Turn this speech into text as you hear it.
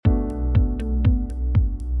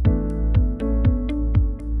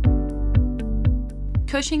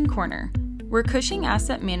Cushing Corner, where Cushing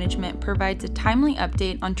Asset Management provides a timely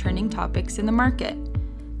update on trending topics in the market.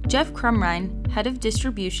 Jeff Crumrine, Head of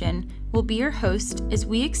Distribution, will be your host as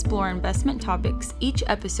we explore investment topics each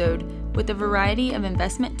episode with a variety of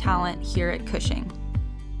investment talent here at Cushing.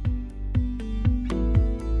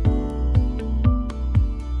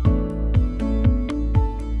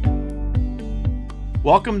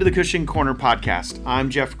 Welcome to the Cushing Corner podcast. I'm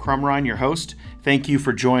Jeff Crumrine, your host. Thank you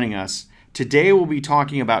for joining us. Today we'll be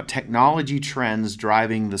talking about technology trends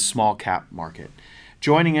driving the small cap market.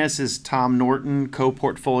 Joining us is Tom Norton,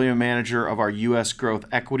 co-portfolio manager of our U.S. growth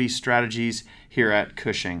equity strategies here at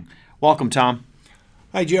Cushing. Welcome, Tom.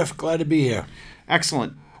 Hi, Jeff. Glad to be here.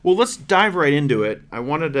 Excellent. Well, let's dive right into it. I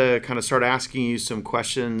wanted to kind of start asking you some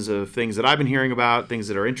questions of things that I've been hearing about, things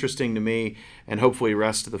that are interesting to me, and hopefully the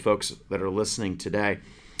rest of the folks that are listening today.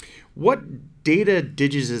 What data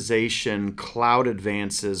digitization cloud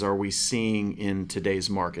advances are we seeing in today's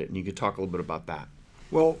market? And you could talk a little bit about that.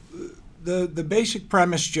 Well, the basic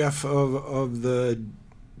premise, Jeff, of the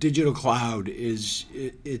digital cloud is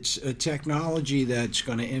it's a technology that's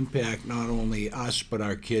going to impact not only us but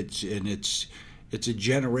our kids, and it's a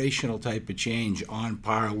generational type of change on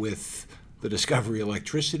par with the discovery of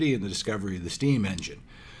electricity and the discovery of the steam engine.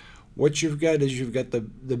 What you've got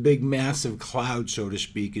the big massive cloud, so to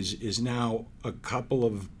speak, is now a couple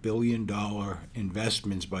of $1 billion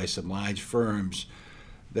investments by some large firms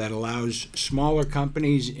that allows smaller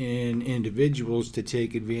companies and individuals to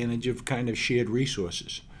take advantage of kind of shared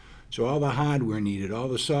resources. So all the hardware needed, all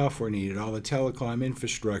the software needed, all the telecom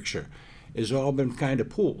infrastructure has all been kind of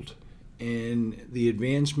pooled. And the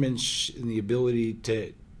advancements in the ability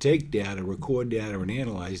to take data, record data, and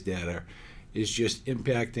analyze data is just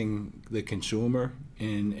impacting the consumer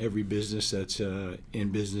and every business that's in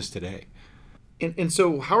business today. And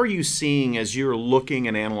so how are you seeing, as you're looking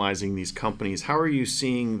and analyzing these companies, how are you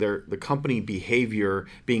seeing the company behavior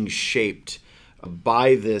being shaped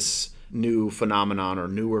by this new phenomenon or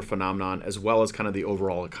newer phenomenon, as well as kind of the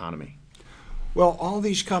overall economy? Well, all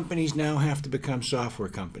these companies now have to become software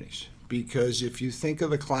companies, because if you think of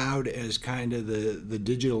the cloud as kind of the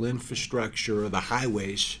digital infrastructure or the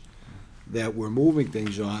highways that we're moving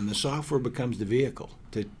things on, the software becomes the vehicle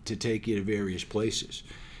to take you to various places.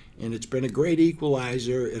 And it's been a great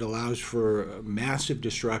equalizer. It allows for massive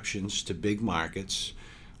disruptions to big markets.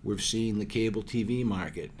 We've seen the cable TV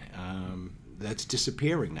market. That's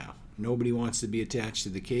disappearing now. Nobody wants to be attached to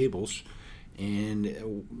the cables,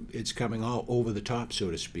 and it's coming all over the top, so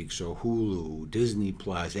to speak. So Hulu, Disney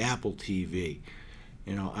Plus, Apple TV.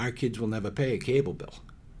 Our kids will never pay a cable bill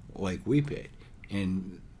like we paid.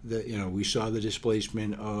 And we saw the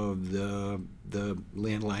displacement of the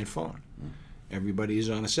landline phone. Everybody is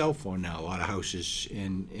on a cell phone now. A lot of houses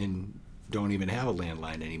and don't even have a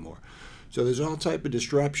landline anymore. So there's all type of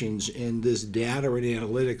disruptions, and this data and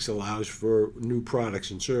analytics allows for new products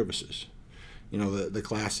and services. The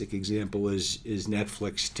classic example is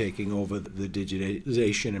Netflix taking over the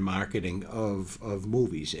digitization and marketing of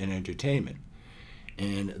movies and entertainment.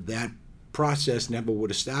 And that process never would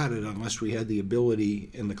have started unless we had the ability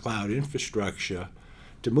in the cloud infrastructure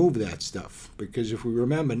to move that stuff. Because if we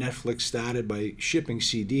remember, Netflix started by shipping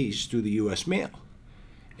CDs through the U.S. mail.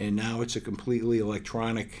 And now it's a completely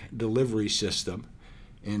electronic delivery system,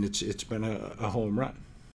 and it's been a home run.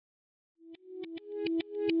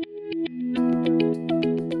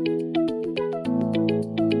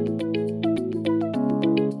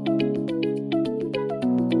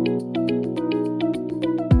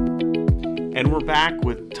 And we're back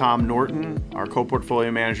with Tom Norton, our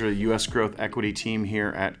co-portfolio manager of the U.S. growth equity team here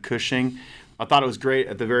at Cushing. I thought it was great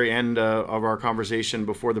at the very end of our conversation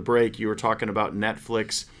before the break. You were talking about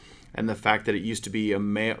Netflix and the fact that it used to be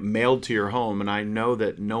mailed to your home. And I know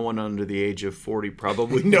that no one under the age of 40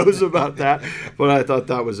 probably knows about that, but I thought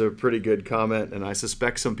that was a pretty good comment. And I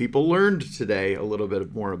suspect some people learned today a little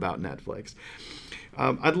bit more about Netflix.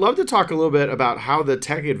 I'd love to talk a little bit about how the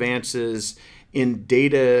tech advances in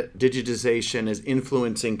data digitization is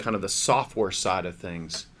influencing kind of the software side of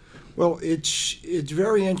things. Well, it's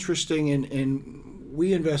very interesting, and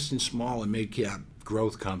we invest in small and mid-cap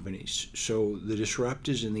growth companies. So the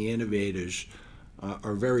disruptors and the innovators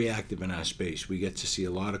are very active in our space. We get to see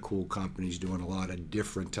a lot of cool companies doing a lot of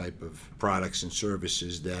different type of products and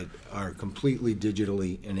services that are completely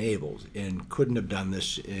digitally enabled and couldn't have done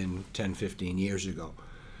this in 10, 15 years ago.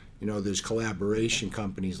 There's collaboration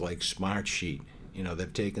companies like Smartsheet.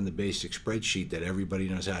 They've taken the basic spreadsheet that everybody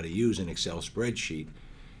knows how to use, an Excel spreadsheet,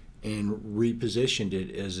 and repositioned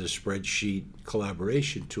it as a spreadsheet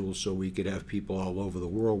collaboration tool so we could have people all over the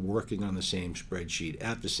world working on the same spreadsheet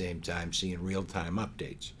at the same time, seeing real-time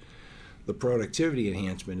updates. the productivity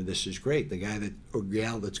enhancement of this is great. The guy that or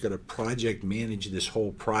gal that's going to project manage this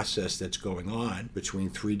whole process that's going on between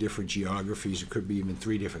 3 different geographies, it could be even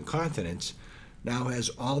 3 different continents, now has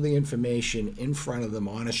all the information in front of them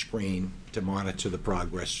on a screen to monitor the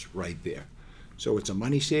progress right there. So it's a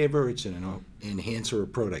money saver, it's an enhancer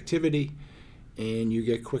of productivity, and you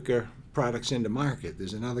get quicker products into market.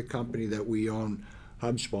 There's another company that we own,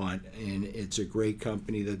 HubSpot, and it's a great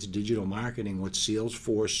company that's digital marketing. What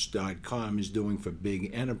Salesforce.com is doing for big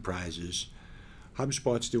enterprises,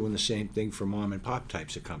 HubSpot's doing the same thing for mom and pop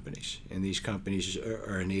types of companies. And these companies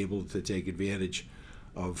are enabled to take advantage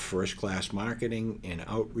of first-class marketing and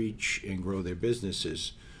outreach and grow their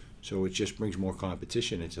businesses. So it just brings more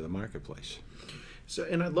competition into the marketplace. So,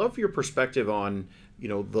 and I'd love your perspective on,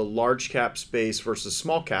 the large cap space versus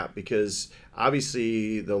small cap, because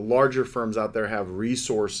obviously the larger firms out there have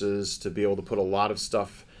resources to be able to put a lot of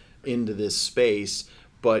stuff into this space,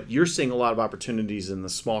 but you're seeing a lot of opportunities in the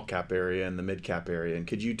small cap area and the mid cap area. And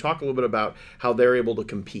could you talk a little bit about how they're able to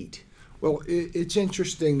compete? Well, it's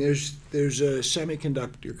interesting. There's a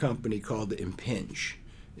semiconductor company called Impinj.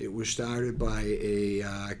 It was started by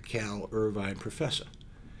a Cal Irvine professor.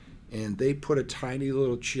 And they put a tiny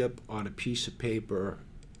little chip on a piece of paper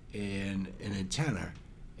and an antenna,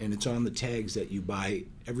 and it's on the tags that you buy.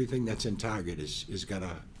 Everything that's in Target is got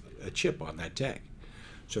a chip on that tag.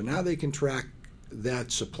 So now they can track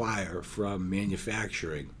that supplier from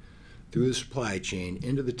manufacturing through the supply chain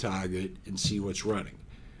into the Target and see what's running.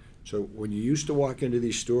 So when you used to walk into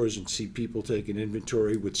these stores and see people taking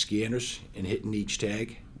inventory with scanners and hitting each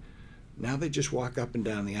tag, now they just walk up and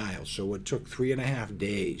down the aisle. So what took 3.5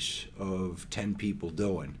 days of 10 people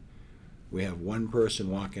doing, we have one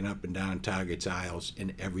person walking up and down Target's aisles,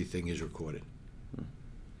 and everything is recorded.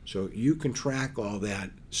 So you can track all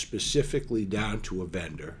that specifically down to a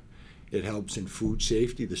vendor. It helps in food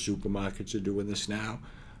safety. The supermarkets are doing this now.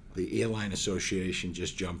 The Airline Association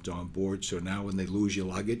just jumped on board. So now when they lose your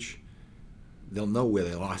luggage, they'll know where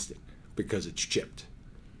they lost it because it's chipped.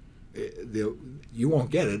 You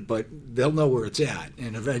won't get it, but they'll know where it's at,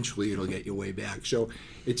 and eventually it'll get your way back. So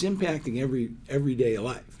it's impacting everyday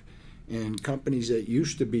life. And companies that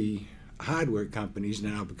used to be hardware companies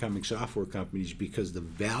now becoming software companies because the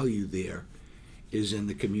value there is in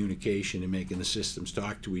the communication and making the systems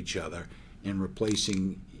talk to each other and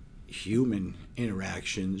replacing human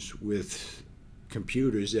interactions with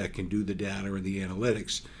computers that can do the data and the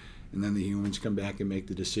analytics, and then the humans come back and make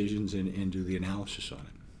the decisions and do the analysis on it.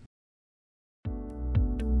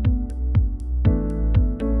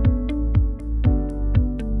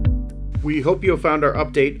 We hope you found our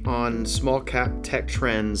update on small cap tech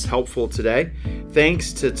trends helpful today.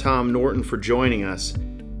 Thanks to Tom Norton for joining us.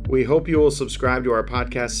 We hope you will subscribe to our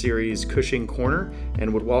podcast series, Cushing Corner,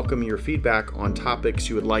 and would welcome your feedback on topics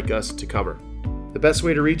you would like us to cover. The best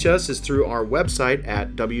way to reach us is through our website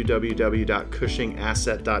at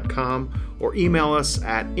www.cushingasset.com or email us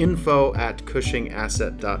at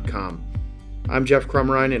info@cushingasset.com. I'm Jeff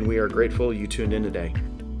Crumrine, and we are grateful you tuned in today.